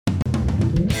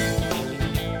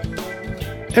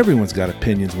Everyone's got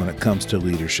opinions when it comes to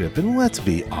leadership, and let's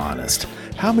be honest,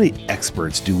 how many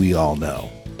experts do we all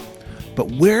know?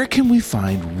 But where can we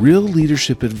find real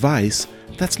leadership advice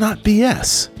that's not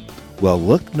BS? Well,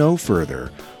 look no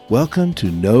further. Welcome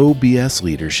to No BS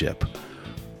Leadership,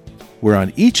 where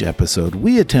on each episode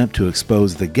we attempt to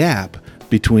expose the gap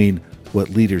between what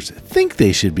leaders think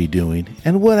they should be doing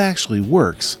and what actually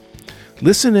works.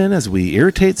 Listen in as we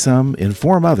irritate some,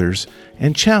 inform others,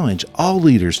 and challenge all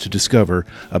leaders to discover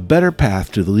a better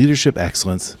path to the leadership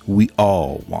excellence we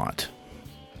all want.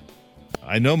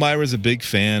 I know Myra's a big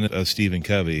fan of Stephen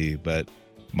Covey, but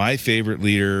my favorite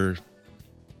leader,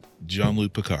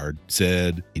 Jean-Luc Picard,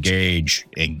 said, engage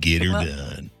and get her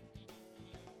done.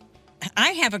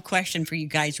 I have a question for you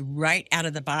guys right out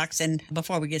of the box. And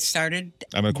before we get started,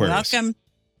 I'm Aquarius.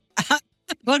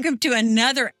 Welcome to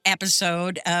another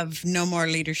episode of No More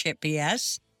Leadership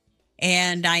BS.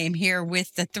 And I am here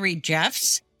with the three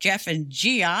Jeffs, Jeff and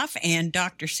Geoff and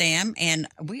Dr. Sam. And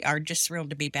we are just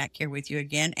thrilled to be back here with you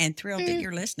again and thrilled that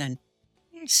you're listening.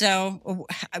 So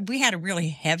we had a really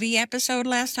heavy episode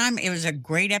last time. It was a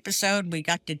great episode. We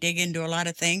got to dig into a lot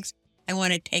of things. I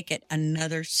want to take it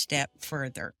another step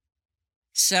further.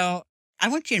 So I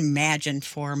want you to imagine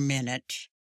for a minute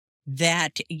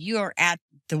that you're at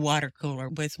the water cooler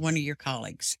with one of your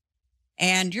colleagues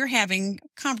and you're having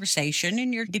a conversation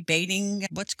and you're debating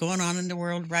what's going on in the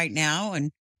world right now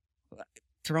and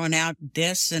throwing out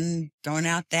this and throwing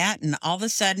out that. And all of a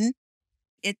sudden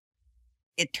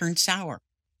it turns sour.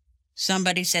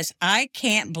 Somebody says, I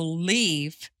can't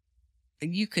believe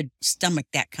you could stomach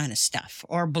that kind of stuff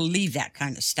or believe that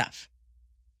kind of stuff.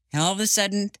 And all of a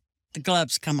sudden the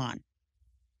gloves come on.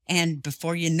 And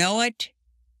before you know it,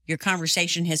 your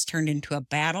conversation has turned into a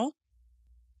battle,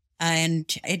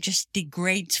 and it just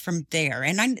degrades from there.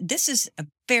 And this is a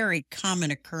very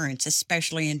common occurrence,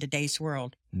 especially in today's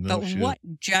world. What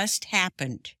just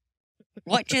happened?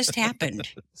 What just happened?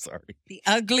 Sorry. The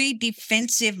ugly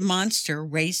defensive monster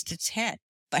raised its head.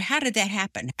 But how did that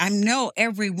happen? I know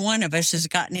every one of us has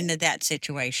gotten into that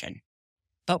situation.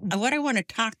 But what I want to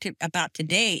talk about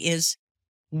today is,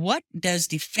 what does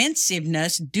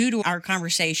defensiveness do to our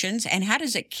conversations, and how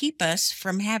does it keep us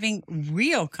from having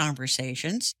real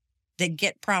conversations that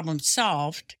get problems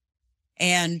solved?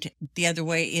 And the other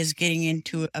way is getting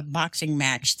into a boxing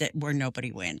match where nobody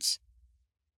wins.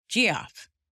 Geoff.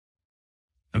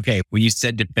 Okay, when you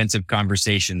said defensive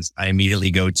conversations, I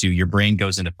immediately go to your brain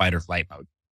goes into fight or flight mode.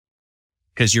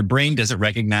 Because your brain doesn't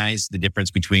recognize the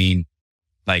difference between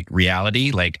like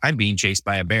reality, like I'm being chased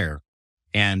by a bear,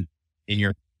 and in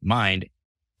your mind,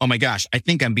 oh my gosh, I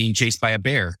think I'm being chased by a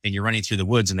bear, and you're running through the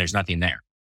woods and there's nothing there.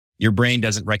 Your brain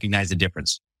doesn't recognize the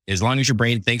difference. As long as your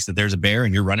brain thinks that there's a bear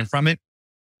and you're running from it,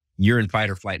 you're in fight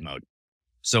or flight mode.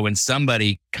 So when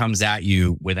somebody comes at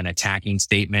you with an attacking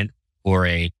statement or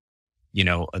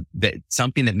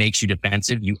something that makes you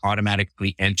defensive, you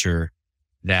automatically enter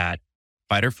that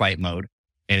fight or flight mode,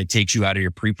 and it takes you out of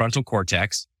your prefrontal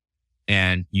cortex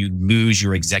and you lose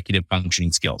your executive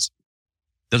functioning skills.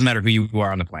 Doesn't matter who you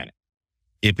are on the planet.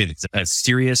 If it's a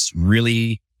serious,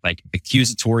 really like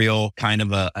accusatorial kind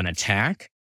of an attack,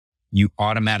 you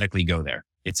automatically go there.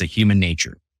 It's a human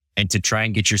nature. And to try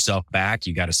and get yourself back,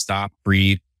 you got to stop,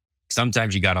 breathe.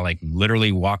 Sometimes you got to like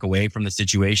literally walk away from the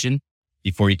situation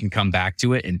before you can come back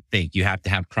to it and think. You have to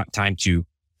have time to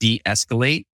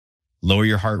de-escalate, lower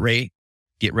your heart rate,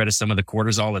 get rid of some of the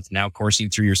cortisol that's now coursing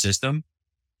through your system.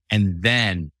 And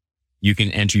then you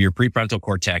can enter your prefrontal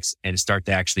cortex and start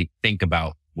to actually think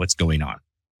about what's going on.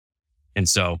 And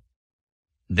so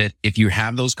that if you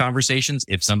have those conversations,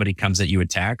 if somebody comes at you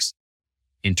attacks,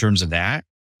 in terms of that,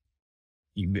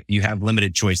 you have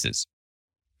limited choices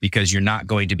because you're not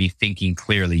going to be thinking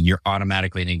clearly. You're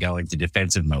automatically going to go into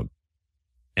defensive mode.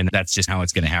 And that's just how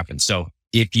it's going to happen. So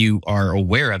if you are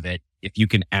aware of it, if you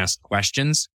can ask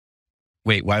questions,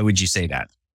 wait, why would you say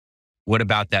that? What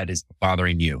about that is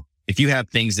bothering you? If you have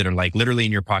things that are like literally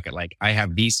in your pocket, like I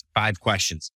have these 5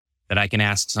 questions that I can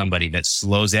ask somebody that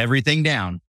slows everything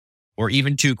down, or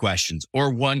even 2 questions or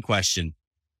 1 question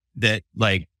that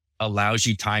like allows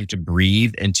you time to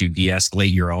breathe and to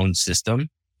de-escalate your own system,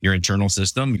 your internal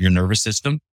system, your nervous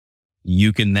system,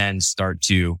 you can then start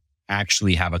to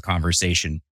actually have a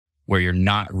conversation where you're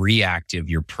not reactive,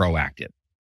 you're proactive,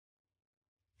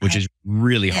 which is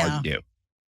really hard to do.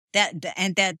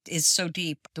 That is so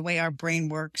deep. The way our brain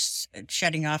works,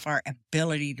 shutting off our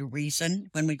ability to reason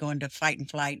when we go into fight and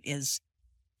flight is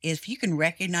if you can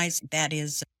recognize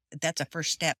that's a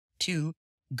first step to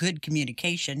good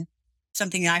communication.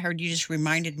 Something I heard, you just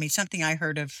reminded me, something I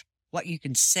heard of what you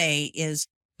can say is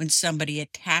when somebody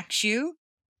attacks you,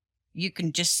 you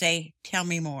can just say, tell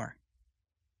me more.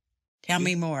 Tell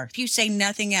me more. If you say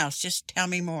nothing else, just tell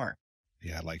me more.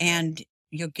 Yeah, I like and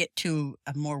you'll get to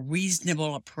a more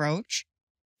reasonable approach.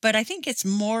 But I think it's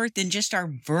more than just our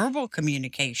verbal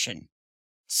communication.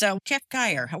 So, Jeff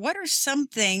Geyer, what are some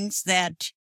things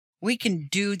that we can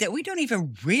do that we don't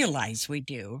even realize we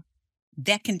do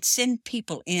that can send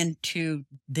people into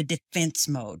the defense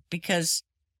mode? Because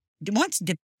once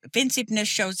defensiveness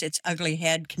shows its ugly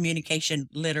head, communication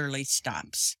literally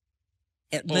stops.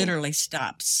 It literally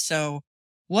stops. So,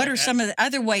 what are some of the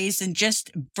other ways than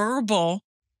just verbal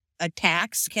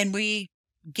attacks can we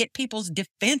get people's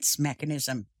defense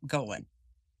mechanism going?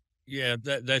 Yeah,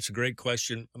 that's a great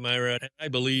question, Myra. I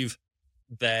believe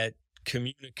that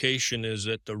communication is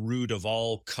at the root of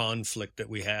all conflict that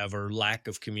we have, or lack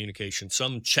of communication.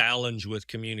 Some challenge with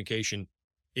communication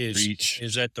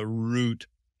is at the root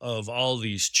of all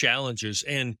these challenges.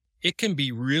 And it can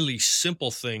be really simple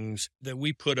things that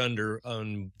we put under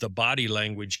on the body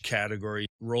language category.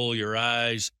 Roll your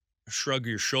eyes, shrug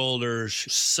your shoulders,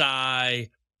 sigh,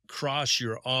 cross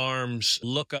your arms,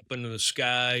 look up into the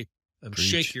sky,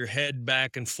 shake your head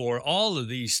back and forth. All of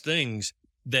these things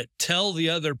that tell the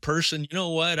other person, you know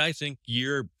what, I think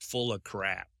you're full of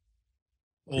crap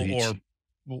or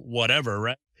whatever,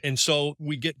 right? And so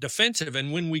we get defensive.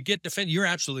 And when we get defensive, you're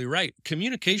absolutely right.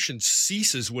 Communication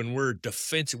ceases when we're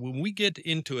defensive. When we get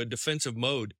into a defensive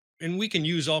mode, and we can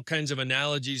use all kinds of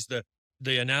analogies,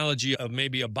 the analogy of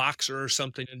maybe a boxer or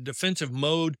something. In defensive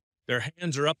mode, their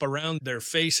hands are up around their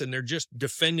face and they're just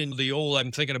defending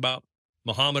I'm thinking about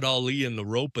Muhammad Ali and the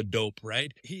rope-a-dope,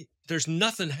 right? There's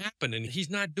nothing happening. He's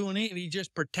not doing anything. He's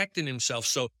just protecting himself.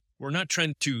 So we're not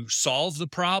trying to solve the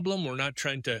problem. We're not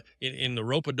trying to, in the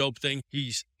rope-a-dope thing,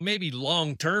 he's maybe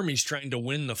long-term, he's trying to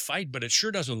win the fight, but it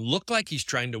sure doesn't look like he's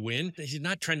trying to win. He's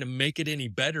not trying to make it any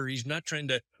better. He's not trying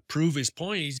to prove his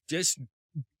point. He's just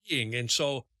being. And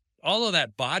so all of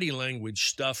that body language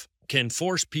stuff can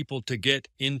force people to get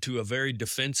into a very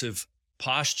defensive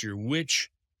posture, which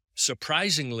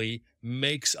surprisingly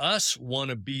makes us want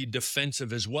to be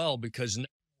defensive as well, because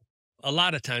a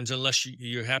lot of times, unless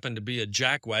you happen to be a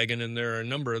jackwagon, and there are a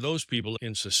number of those people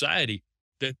in society,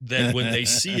 that when they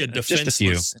see a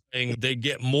defenseless thing, they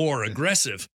get more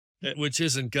aggressive, which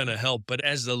isn't going to help. But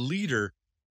as the leader,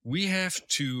 we have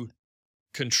to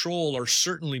control, or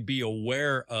certainly be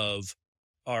aware of,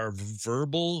 our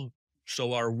verbal,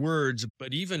 so our words,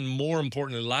 but even more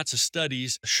importantly, lots of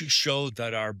studies show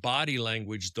that our body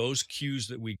language, those cues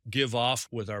that we give off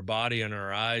with our body and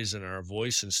our eyes and our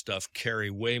voice and stuff,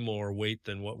 carry way more weight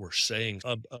than what we're saying.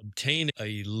 Obtain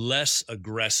a less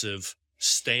aggressive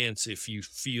stance if you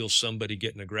feel somebody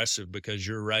getting aggressive, because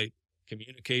you're right,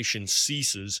 communication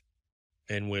ceases.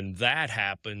 And when that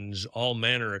happens, all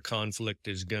manner of conflict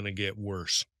is going to get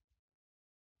worse.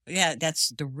 Yeah, that's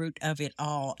the root of it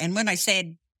all. And when I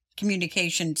said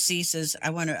communication ceases,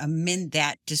 I want to amend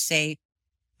that to say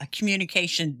a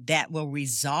communication that will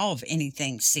resolve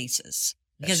anything ceases,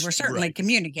 because we're certainly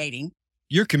communicating.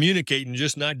 You're communicating,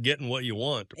 just not getting what you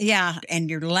want. Yeah, and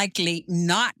you're likely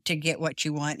not to get what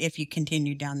you want if you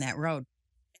continue down that road.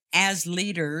 As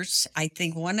leaders, I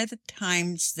think one of the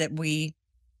times that we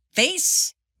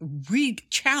face real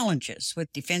challenges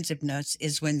with defensiveness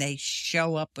is when they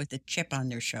show up with a chip on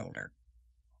their shoulder.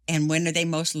 And when are they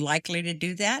most likely to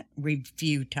do that?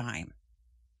 Review time.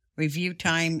 Review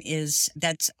time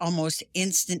that's almost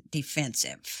instant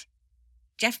defensive.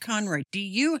 Jeff Conroy, do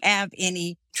you have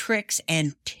any tricks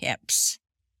and tips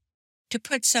to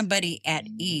put somebody at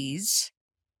ease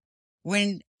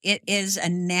when it is a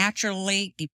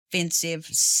naturally defensive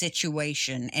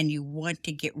situation and you want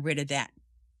to get rid of that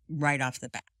right off the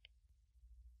bat?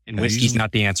 And whiskey's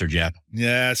not the answer, Jeff.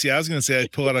 Yeah, see, I was going to say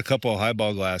I'd pull out a couple of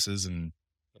highball glasses and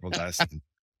glasses.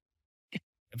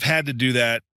 I've had to do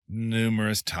that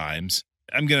numerous times.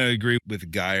 I'm going to agree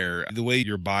with Geyer. The way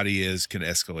your body is can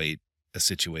escalate a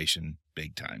situation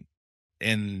big time.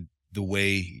 And the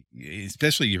way,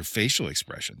 especially your facial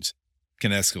expressions,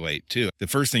 can escalate too. The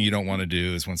first thing you don't want to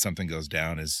do is when something goes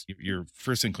down is your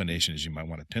first inclination is you might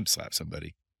want to pimp slap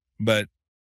somebody, but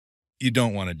you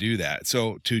don't want to do that.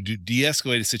 So to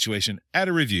de-escalate a situation at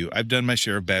a review, I've done my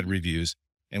share of bad reviews.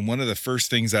 And one of the first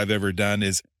things I've ever done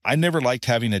is I never liked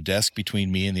having a desk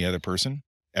between me and the other person,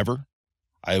 ever.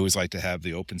 I always like to have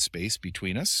the open space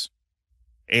between us.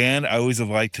 And I always have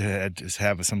liked to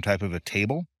have some type of a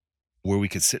table where we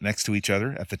could sit next to each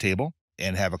other at the table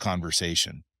and have a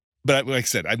conversation. But like I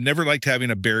said, I've never liked having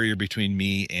a barrier between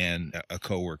me and a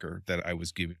coworker that I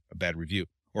was giving a bad review,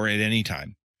 or at any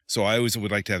time. So I always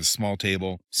would like to have a small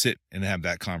table, sit and have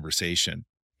that conversation.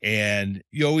 And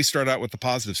you always start out with the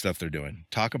positive stuff they're doing.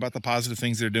 Talk about the positive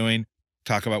things they're doing.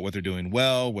 Talk about what they're doing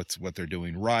well, what they're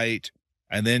doing right,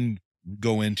 and then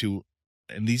go into,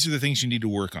 and these are the things you need to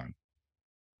work on.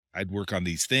 I'd work on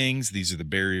these things. These are the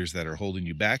barriers that are holding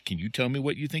you back. Can you tell me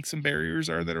what you think some barriers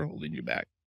are that are holding you back?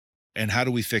 And how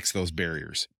do we fix those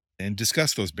barriers? And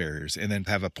discuss those barriers, and then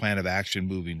have a plan of action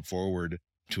moving forward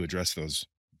to address those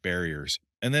barriers.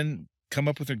 And then come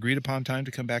up with an agreed upon time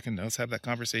to come back and let's have that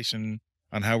conversation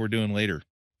on how we're doing later,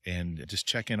 and just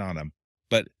check in on them.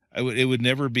 But it would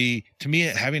never be, to me,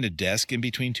 having a desk in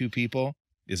between two people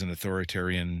is an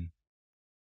authoritarian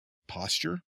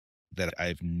posture that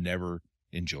I've never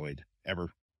enjoyed,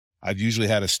 ever. I've usually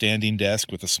had a standing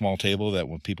desk with a small table that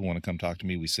when people want to come talk to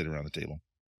me, we sit around the table.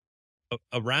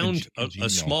 A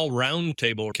small round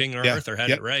table. King Arthur had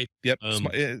it right. Yep.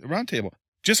 Round table.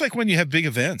 Just like when you have big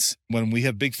events, when we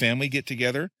have big family get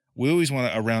together, we always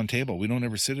want a round table. We don't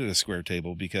ever sit at a square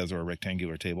table or a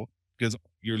rectangular table, because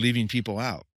you're leaving people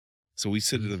out. So we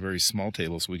sit at a very small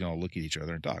table so we can all look at each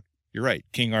other and talk. You're right.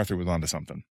 King Arthur was onto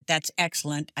something. That's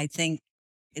excellent. I think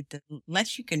the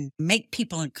less you can make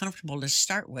people uncomfortable to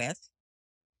start with,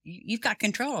 you've got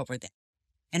control over them.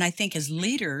 And I think as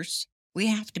leaders, we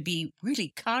have to be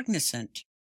really cognizant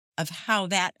of how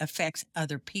that affects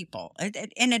other people.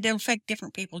 And it'll affect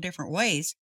different people different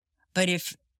ways. But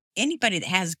if anybody that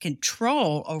has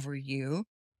control over you,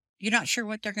 you're not sure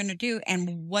what they're going to do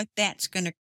and what that's going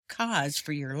to cause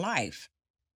for your life.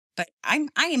 But I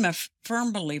am a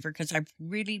firm believer, because I've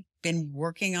really been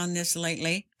working on this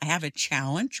lately. I have a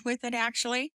challenge with it,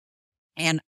 actually.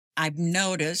 And I've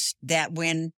noticed that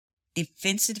when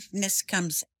defensiveness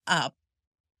comes up,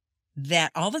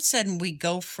 that all of a sudden we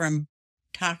go from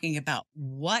talking about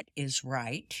what is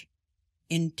right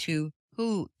into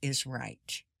who is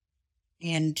right.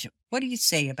 And what do you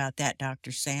say about that,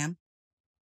 Dr. Sam?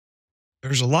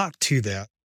 There's a lot to that.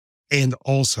 And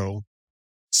also,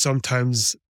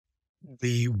 sometimes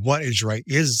the what is right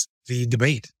is the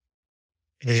debate.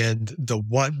 And the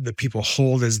what the people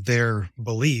hold as their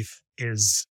belief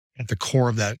is at the core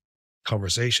of that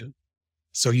conversation.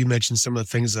 So you mentioned some of the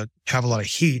things that have a lot of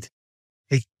heat.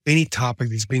 Any topic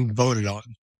that's being voted on,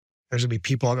 there's going to be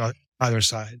people on either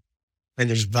side. And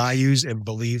there's values and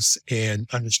beliefs and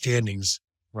understandings,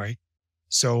 right?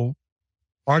 So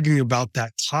arguing about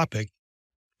that topic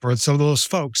for some of those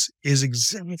folks is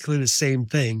exactly the same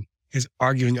thing as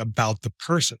arguing about the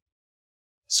person.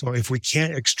 So if we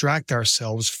can't extract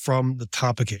ourselves from the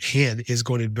topic at hand, it's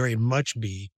going to very much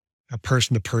be a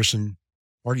person-to-person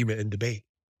argument and debate,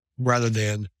 rather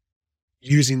than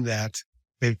using that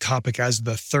big topic as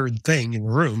the third thing in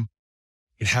the room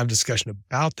and have discussion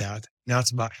about that. Now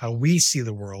it's about how we see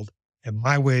the world, and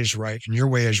my way is right and your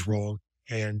way is wrong,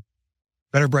 and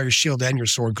better bring your shield and your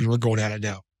sword because we're going at it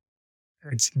now.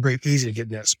 It's very easy to get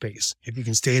in that space. If you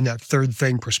can stay in that third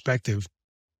thing perspective,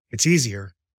 it's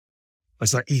easier, but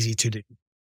it's not easy to do.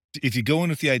 If you go in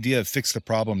with the idea of fix the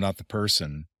problem, not the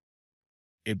person,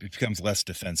 it becomes less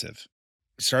defensive.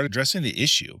 Start addressing the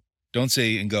issue. Don't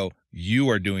say and go, you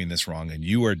are doing this wrong and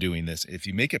you are doing this. If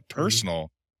you make it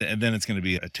personal, and then it's going to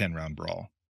be a 10-round brawl.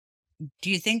 Do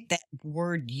you think that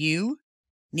word you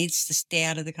needs to stay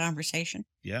out of the conversation?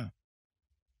 Yeah.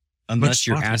 Unless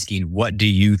you're asking, what do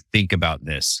you think about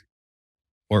this?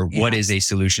 Or what is a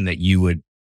solution that you would,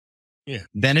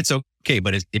 then it's okay.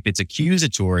 But if it's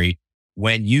accusatory,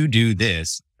 when you do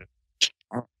this.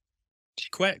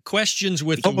 Questions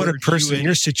with the word. What would a person in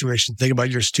your situation think about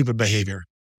your stupid behavior?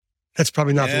 That's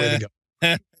probably not the way to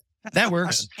go. That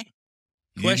works.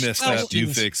 You messed up, you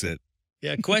fix it.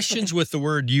 Yeah, questions with the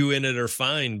word you in it are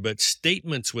fine, but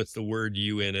statements with the word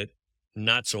you in it,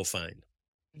 not so fine.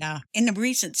 Now, in the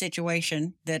recent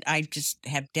situation that I just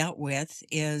have dealt with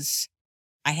is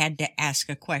I had to ask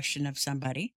a question of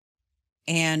somebody,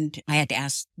 and I had to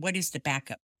ask, what is the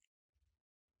backup?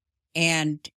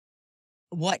 And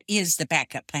what is the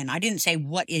backup plan? I didn't say,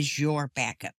 what is your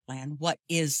backup plan? What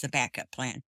is the backup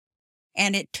plan?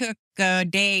 And it took a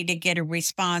day to get a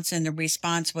response, and the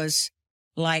response was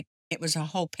like, it was a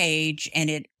whole page, and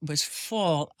it was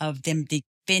full of them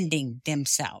defending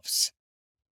themselves.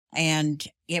 And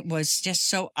it was just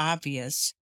so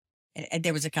obvious.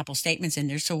 There was a couple statements in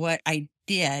there. So what I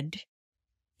did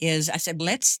is I said,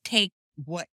 let's take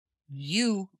what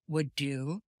you would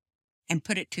do and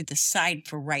put it to the side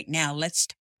for right now. Let's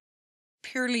talk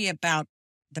purely about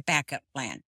the backup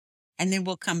plan. And then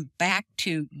we'll come back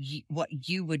to what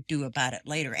you would do about it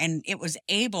later. And it was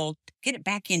able to get it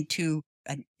back into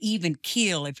an even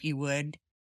keel, if you would.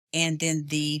 And then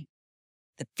the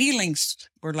feelings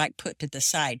were like put to the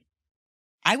side.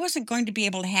 I wasn't going to be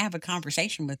able to have a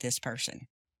conversation with this person.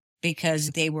 because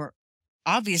they were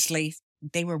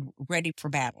ready for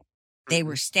battle. They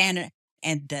were standing,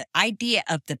 and the idea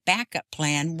of the backup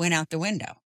plan went out the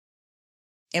window.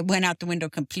 It went out the window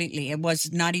completely. It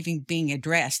was not even being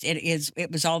addressed.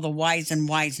 It was all the whys and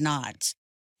whys nots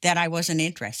that I wasn't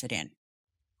interested in.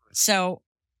 So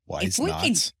Wise if we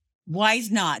knots.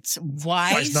 wise knots,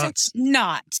 wise knots.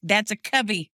 knots. That's a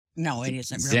cubby. No, it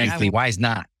isn't really. Exactly. Why is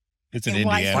not? It's an And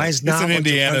why- Indiana. Why is It's not an what your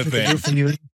Indiana husband can thing. do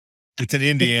for you? It's an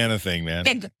Indiana thing,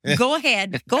 man. Go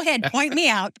ahead. Go ahead. Point me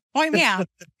out. Point me out.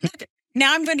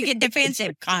 Now I'm going to get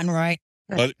defensive, Conroy.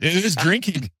 But it is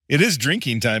drinking. It is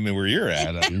drinking time where you're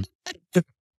at.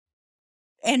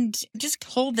 And just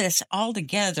hold this all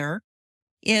together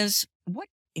is what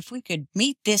if we could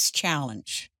meet this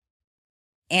challenge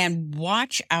and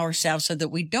watch ourselves so that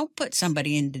we don't put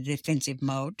somebody into defensive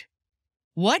mode?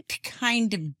 What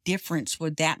kind of difference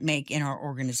would that make in our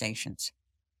organizations?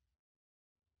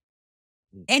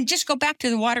 And just go back to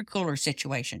the water cooler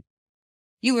situation.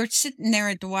 You were sitting there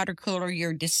at the water cooler,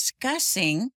 you're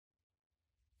discussing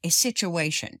a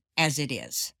situation as it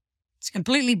is. It's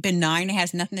completely benign. It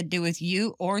has nothing to do with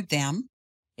you or them.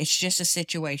 It's just a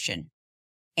situation.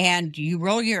 And you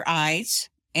roll your eyes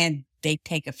and they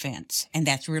take offense. And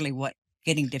that's really what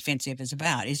getting defensive is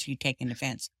about, is you taking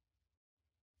offense.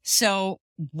 So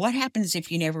what happens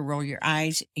if you never roll your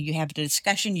eyes? You have a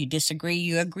discussion, you disagree,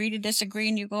 you agree to disagree,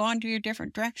 and you go on to your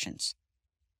different directions.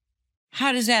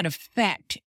 How does that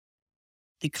affect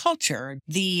the culture,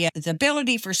 the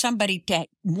ability for somebody to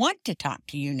want to talk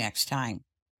to you next time?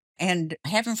 And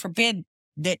heaven forbid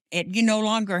that you no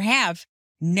longer have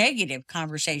negative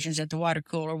conversations at the water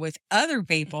cooler with other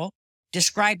people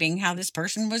describing how this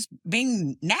person was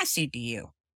being nasty to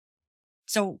you.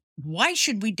 So why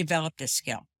should we develop this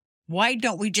skill? Why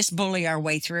don't we just bully our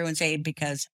way through and say,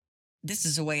 because this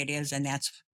is the way it is and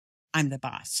I'm the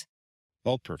boss?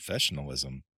 Called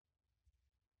professionalism.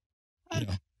 Do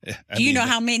you know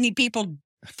how many people,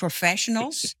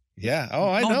 professionals, Yeah. Oh,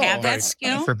 I don't know. have that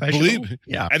skill? Believe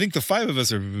Yeah. I think the five of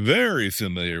us are very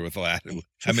familiar with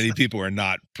how many people are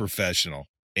not professional.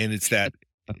 And it's that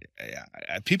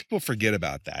people forget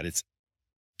about that. It's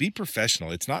be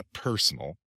professional. It's not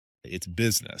personal. It's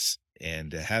business.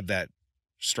 And to have that,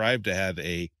 strive to have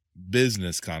a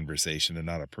business conversation and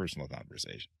not a personal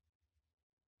conversation.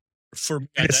 For me,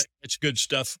 that's good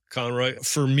stuff, Conroy.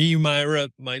 For me, Myra,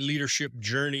 my leadership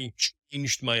journey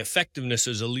changed. My effectiveness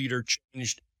as a leader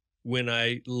changed when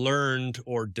I learned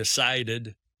or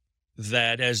decided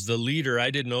that as the leader,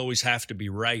 I didn't always have to be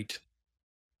right.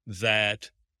 That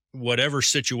whatever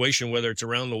situation, whether it's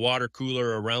around the water cooler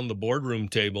or around the boardroom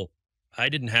table, I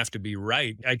didn't have to be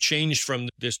right. I changed from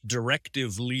this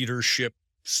directive leadership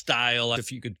style,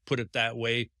 if you could put it that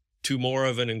way, to more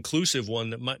of an inclusive one.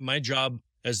 That my job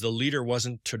as the leader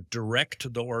wasn't to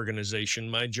direct the organization.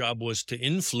 My job was to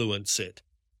influence it.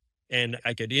 And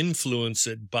I could influence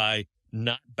it by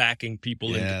not backing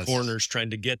people into corners,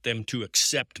 trying to get them to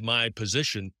accept my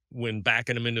position. When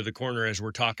backing them into the corner, as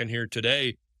we're talking here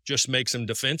today, just makes them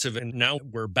defensive. And now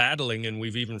we're battling, and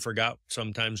we've even forgot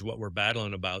sometimes what we're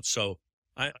battling about. So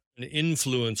I'm an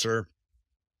influencer,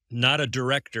 not a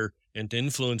director. And to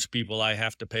influence people, I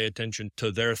have to pay attention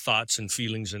to their thoughts and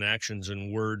feelings and actions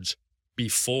and words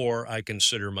before I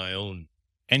consider my own.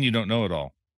 And you don't know it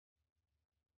all.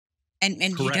 And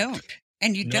you Correct. don't.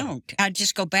 And you No. don't. I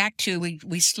just go back to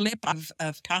we slip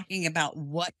of talking about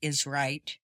what is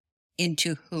right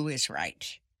into who is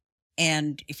right.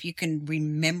 And if you can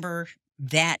remember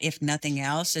that, if nothing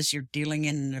else, as you're dealing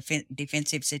in a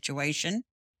defensive situation,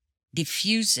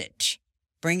 diffuse it,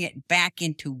 bring it back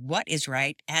into what is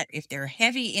right. If they're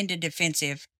heavy into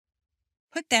defensive,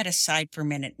 put that aside for a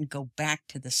minute and go back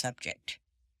to the subject.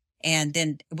 And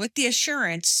then with the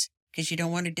assurance, because you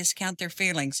don't want to discount their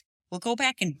feelings, we'll go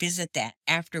back and visit that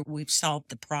after we've solved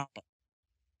the problem.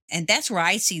 And that's where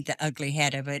I see the ugly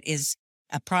head of it is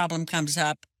a problem comes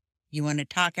up. You want to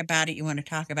talk about it. You want to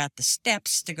talk about the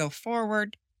steps to go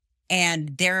forward.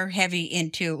 And they're heavy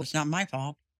into, it's not my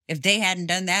fault. If they hadn't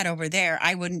done that over there,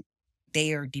 I wouldn't.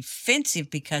 They are defensive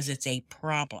because it's a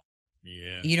problem.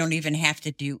 Yeah. You don't even have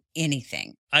to do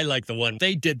anything. I like the one,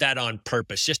 they did that on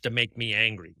purpose just to make me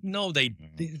angry. No,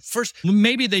 first,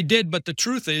 maybe they did, but the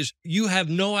truth is you have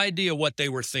no idea what they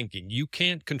were thinking. You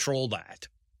can't control that.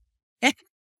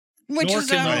 Which Nor is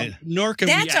can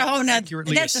that's we a whole nother,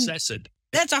 accurately assess it.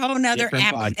 that's a whole nother Different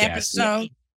podcast. episode.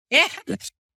 Yeah.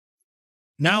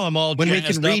 Now I'm all When we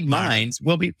jazzed can read up, Myra. minds,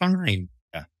 we'll be fine.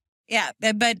 Yeah.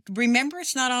 But remember,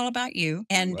 it's not all about you.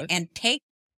 What?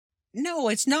 No,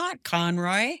 it's not,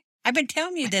 Conroy. I've been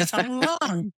telling you this all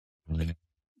along.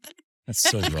 That's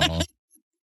so wrong.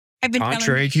 I've been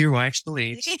Contrary to your wife's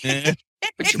beliefs.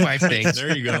 But your wife thinks.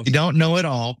 There you go. You don't know it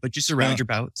all, but you surround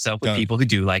yourself with people who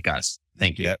do like us.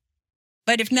 Thank you. Yep.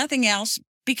 But if nothing else,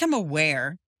 become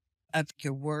aware of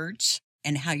your words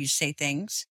and how you say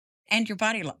things and your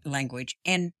body language.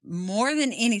 And more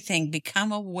than anything,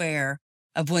 become aware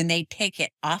of when they take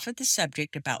it off of the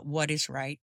subject about what is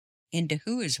right into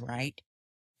who is right,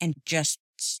 and just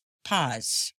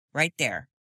pause right there.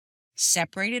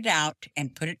 Separate it out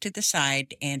and put it to the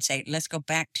side and say, let's go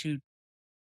back to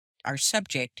our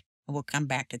subject, and we'll come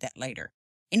back to that later.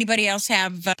 Anybody else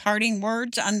have parting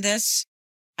words on this?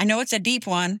 I know it's a deep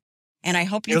one, and I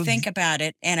hope you think about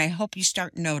it, and I hope you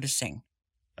start noticing.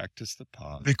 Practice the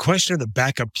pause. The question of the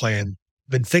backup plan,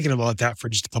 been thinking about that for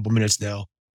just a couple minutes now.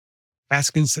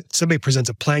 Asking somebody presents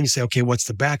a plan, you say, okay, what's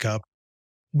the backup?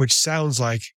 Which sounds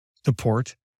like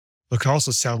support, but can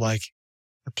also sound like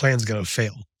the plan's going to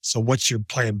fail. So what's your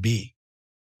plan B?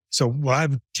 So what I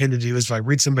tend to do is if I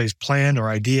read somebody's plan or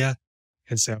idea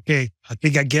and say, okay, I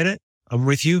think I get it. I'm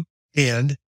with you.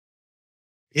 And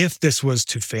if this was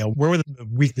to fail, where are the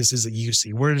weaknesses that you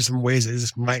see? Where are some ways that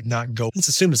this might not go? Let's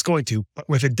assume it's going to, but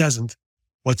if it doesn't,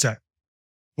 what's that?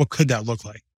 What could that look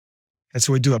like? And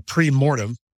so we do a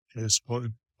pre-mortem as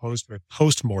opposed to a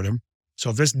post-mortem. So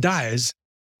if this dies,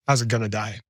 how's it going to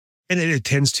die? And it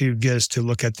tends to get us to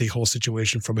look at the whole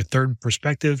situation from a third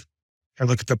perspective and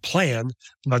look at the plan,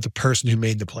 not the person who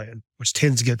made the plan, which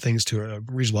tends to get things to a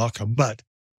reasonable outcome. But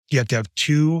you have to have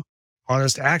two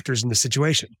honest actors in the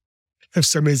situation. If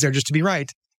somebody's there just to be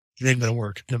right, it ain't going to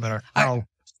work, no matter how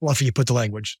fluffy you put the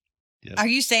language. Yes. Are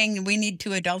you saying we need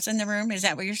two adults in the room? Is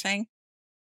that what you're saying?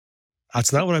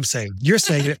 That's not what I'm saying. You're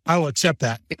saying it. I will accept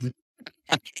that.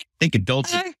 I think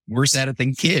adults are worse at it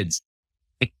than kids.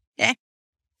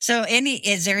 So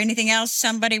is there anything else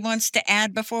somebody wants to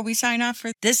add before we sign off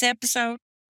for this episode?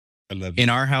 I love you. In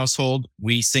our household,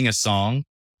 we sing a song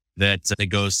that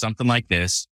goes something like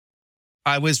this.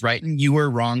 I was right and you were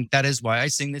wrong. That is why I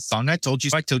sing this song. I told you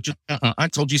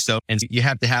so. And you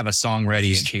have to have a song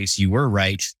ready in case you were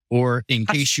right, or in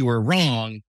case you were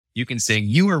wrong, you can sing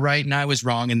you were right and I was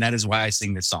wrong. And that is why I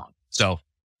sing this song. So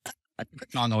a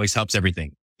song always helps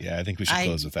everything. Yeah, I think we should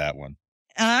close with that one.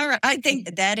 All right. I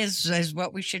think that is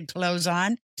what we should close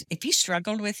on. If you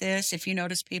struggled with this, if you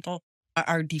notice people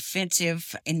are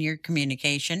defensive in your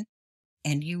communication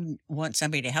and you want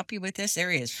somebody to help you with this,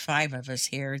 there is 5 of us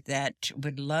here that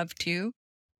would love to.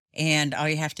 And all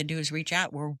you have to do is reach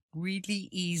out. We're really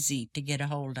easy to get a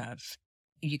hold of.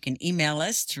 You can email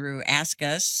us through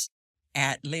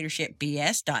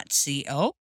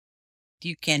askus@leadershipbs.co.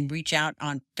 You can reach out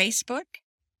on Facebook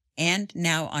and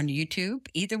now on YouTube.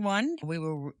 Either one,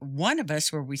 one of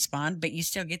us will respond, but you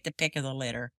still get the pick of the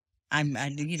litter.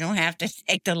 You don't have to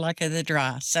take the luck of the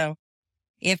draw. So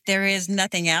if there is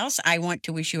nothing else, I want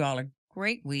to wish you all a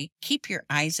great week. Keep your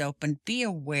eyes open. Be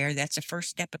aware. That's the first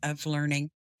step of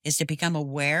learning, is to become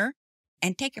aware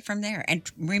and take it from there.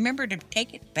 And remember to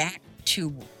take it back to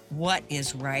what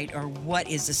is right or what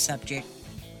is the subject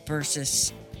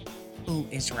versus who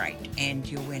is right. And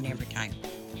you'll win every time.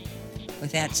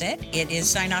 With that said, it is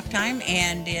sign-off time,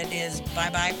 and it is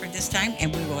bye-bye for this time,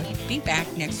 and we will be back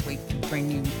next week to bring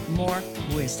you more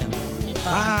wisdom.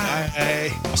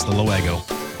 Bye. Hasta luego.